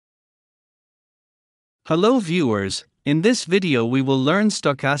Hello viewers, in this video we will learn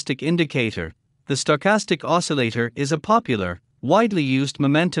stochastic indicator. The stochastic oscillator is a popular, widely used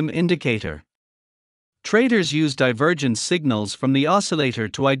momentum indicator. Traders use divergence signals from the oscillator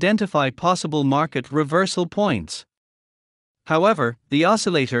to identify possible market reversal points. However, the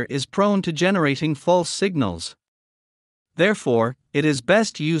oscillator is prone to generating false signals. Therefore, it is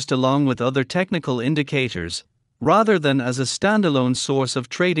best used along with other technical indicators, rather than as a standalone source of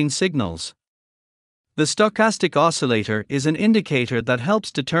trading signals. The stochastic oscillator is an indicator that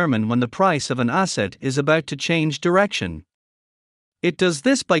helps determine when the price of an asset is about to change direction. It does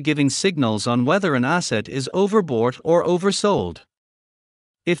this by giving signals on whether an asset is overbought or oversold.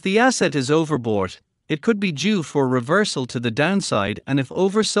 If the asset is overbought, it could be due for reversal to the downside, and if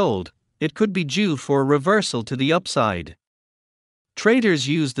oversold, it could be due for a reversal to the upside. Traders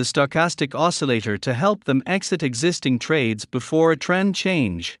use the stochastic oscillator to help them exit existing trades before a trend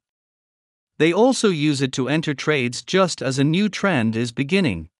change. They also use it to enter trades just as a new trend is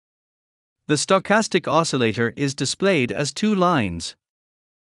beginning. The stochastic oscillator is displayed as two lines.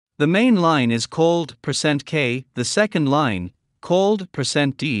 The main line is called %K, the second line, called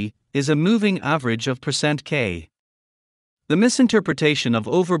 %D, is a moving average of %K. The misinterpretation of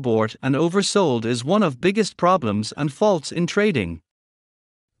overbought and oversold is one of biggest problems and faults in trading.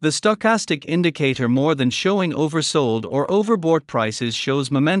 The stochastic indicator, more than showing oversold or overbought prices,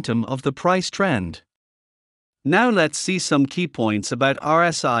 shows momentum of the price trend. Now let's see some key points about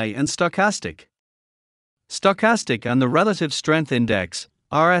RSI and stochastic. Stochastic and the Relative Strength Index,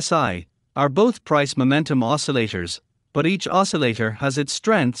 RSI, are both price momentum oscillators, but each oscillator has its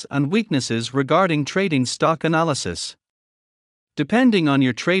strengths and weaknesses regarding trading stock analysis. Depending on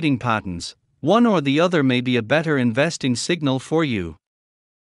your trading patterns, one or the other may be a better investing signal for you.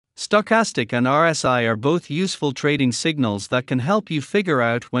 Stochastic and RSI are both useful trading signals that can help you figure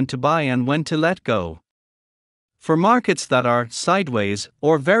out when to buy and when to let go. For markets that are sideways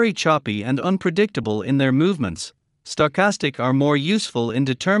or very choppy and unpredictable in their movements, stochastic are more useful in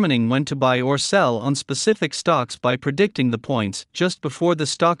determining when to buy or sell on specific stocks by predicting the points just before the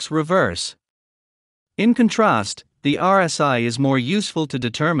stocks reverse. In contrast, the RSI is more useful to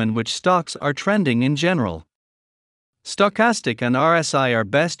determine which stocks are trending in general. Stochastic and RSI are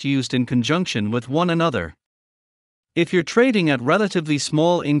best used in conjunction with one another. If you're trading at relatively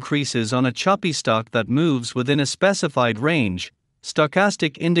small increases on a choppy stock that moves within a specified range,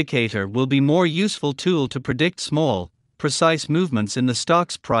 stochastic indicator will be more useful tool to predict small, precise movements in the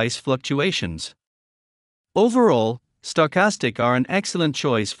stock's price fluctuations. Overall, stochastic are an excellent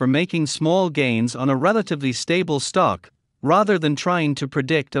choice for making small gains on a relatively stable stock, rather than trying to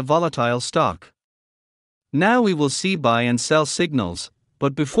predict a volatile stock. Now we will see buy and sell signals,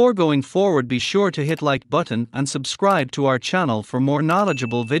 but before going forward, be sure to hit like button and subscribe to our channel for more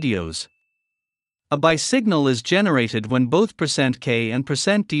knowledgeable videos. A buy signal is generated when both %K and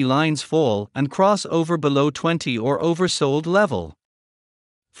 %D lines fall and cross over below 20 or oversold level.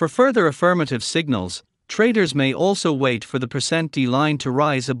 For further affirmative signals, traders may also wait for the %D line to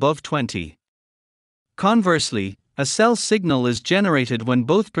rise above 20. Conversely, a sell signal is generated when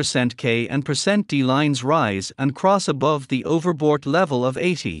both %K and %D lines rise and cross above the overbought level of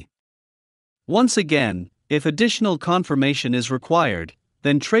 80. Once again, if additional confirmation is required,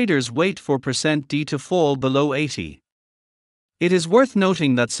 then traders wait for %D to fall below 80. It is worth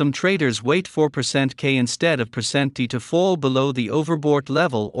noting that some traders wait for %K instead of %D to fall below the overbought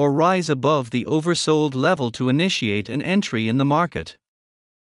level or rise above the oversold level to initiate an entry in the market.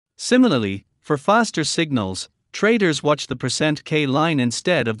 Similarly, for faster signals, traders watch the %K line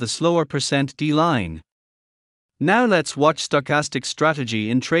instead of the slower %D line. Now let's watch stochastic strategy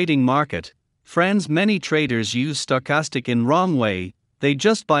in trading market. Friends, many traders use stochastic in wrong way. They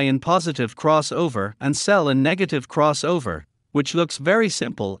just buy in positive crossover and sell in negative crossover, which looks very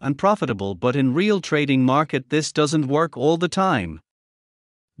simple and profitable, but in real trading market this doesn't work all the time.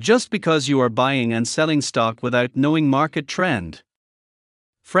 Just because you are buying and selling stock without knowing market trend.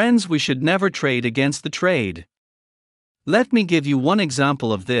 Friends, we should never trade against the trade. Let me give you one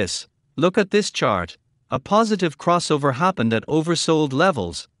example of this. Look at this chart. A positive crossover happened at oversold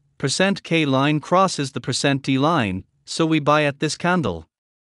levels. %K line crosses the %D line, so we buy at this candle.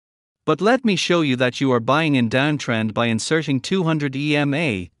 But let me show you that you are buying in downtrend by inserting 200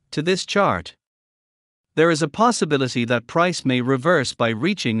 EMA to this chart. There is a possibility that price may reverse by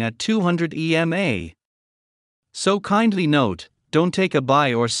reaching at 200 EMA. So kindly note, don't take a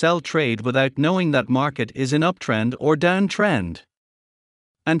buy or sell trade without knowing that market is in uptrend or downtrend.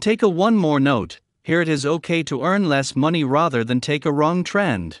 And take a one more note, here it is okay to earn less money rather than take a wrong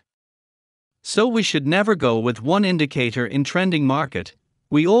trend. So we should never go with one indicator in trending market.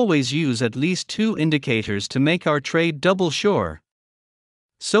 We always use at least 2 indicators to make our trade double sure.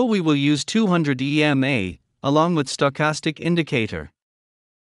 So we will use 200 EMA, along with stochastic indicator.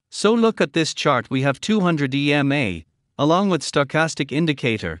 So look at this chart, we have 200 EMA, along with stochastic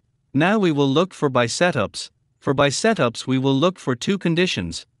indicator. Now we will look for buy setups. For buy setups we will look for 2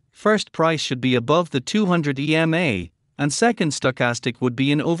 conditions. First, price should be above the 200 EMA, and second, stochastic would be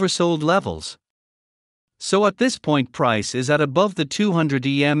in oversold levels. So at this point price is at above the 200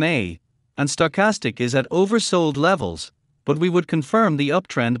 EMA, and stochastic is at oversold levels, but we would confirm the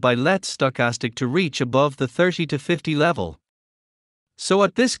uptrend by let stochastic to reach above the 30 to 50 level. So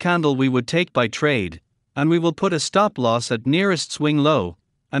at this candle we would take buy trade, and we will put a stop loss at nearest swing low,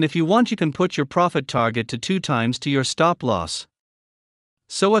 and if you want you can put your profit target to 2 times to your stop loss.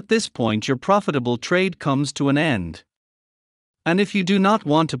 So at this point your profitable trade comes to an end. And if you do not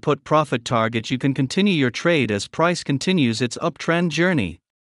want to put profit target, you can continue your trade as price continues its uptrend journey.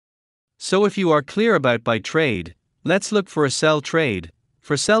 So if you are clear about buy trade, let's look for a sell trade.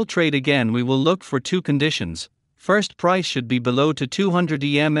 For sell trade again we will look for 2 conditions. First, price should be below to 200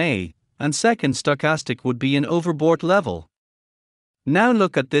 EMA, and second, stochastic would be an overbought level. Now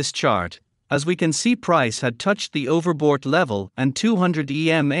look at this chart. As we can see, price had touched the overbought level and 200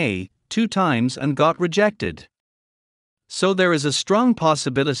 EMA 2 times and got rejected. So there is a strong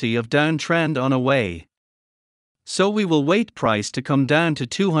possibility of downtrend on a way. So we will wait price to come down to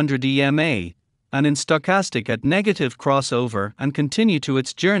 200 EMA, and in stochastic at negative crossover and continue to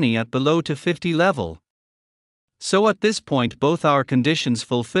its journey at below to 50 level. So at this point both our conditions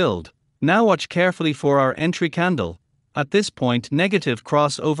fulfilled. Now watch carefully for our entry candle. At this point negative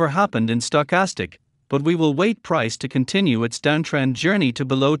crossover happened in stochastic, but we will wait price to continue its downtrend journey to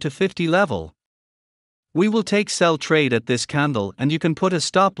below to 50 level. We will take sell trade at this candle, and you can put a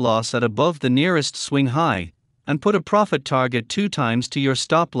stop loss at above the nearest swing high, and put a profit target 2 times to your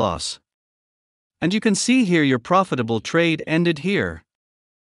stop loss. And you can see here your profitable trade ended here.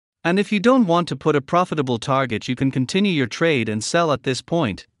 And if you don't want to put a profitable target, you can continue your trade and sell at this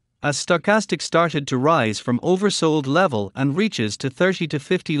point, as stochastic started to rise from oversold level and reaches to 30 to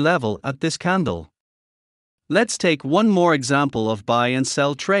 50 level at this candle. Let's take one more example of buy and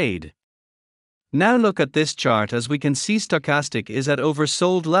sell trade. Now look at this chart. As we can see, stochastic is at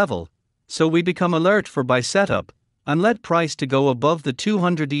oversold level, so we become alert for buy setup, and let price to go above the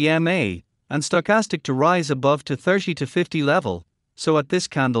 200 EMA, and stochastic to rise above to 30 to 50 level. So at this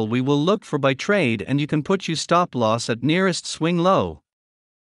candle we will look for buy trade, and you can put your stop loss at nearest swing low.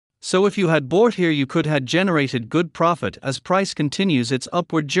 So if you had bought here, you could have generated good profit as price continues its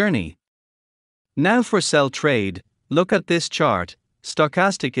upward journey. Now for sell trade, look at this chart.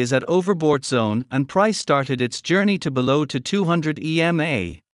 Stochastic is at overbought zone and price started its journey to below to 200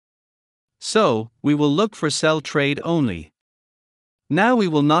 EMA. So, we will look for sell trade only. Now we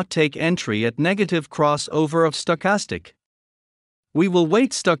will not take entry at negative crossover of stochastic. We will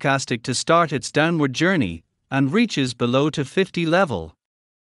wait stochastic to start its downward journey and reaches below to 50 level.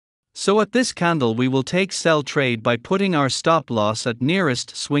 So at this candle we will take sell trade by putting our stop loss at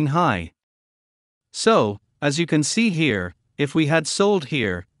nearest swing high. So, as you can see here, if we had sold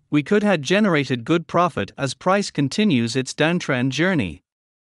here, we could have generated good profit as price continues its downtrend journey.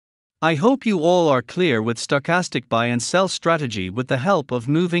 I hope you all are clear with stochastic buy and sell strategy with the help of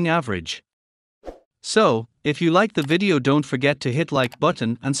moving average. So, if you like the video, don't forget to hit like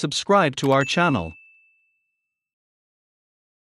button and subscribe to our channel.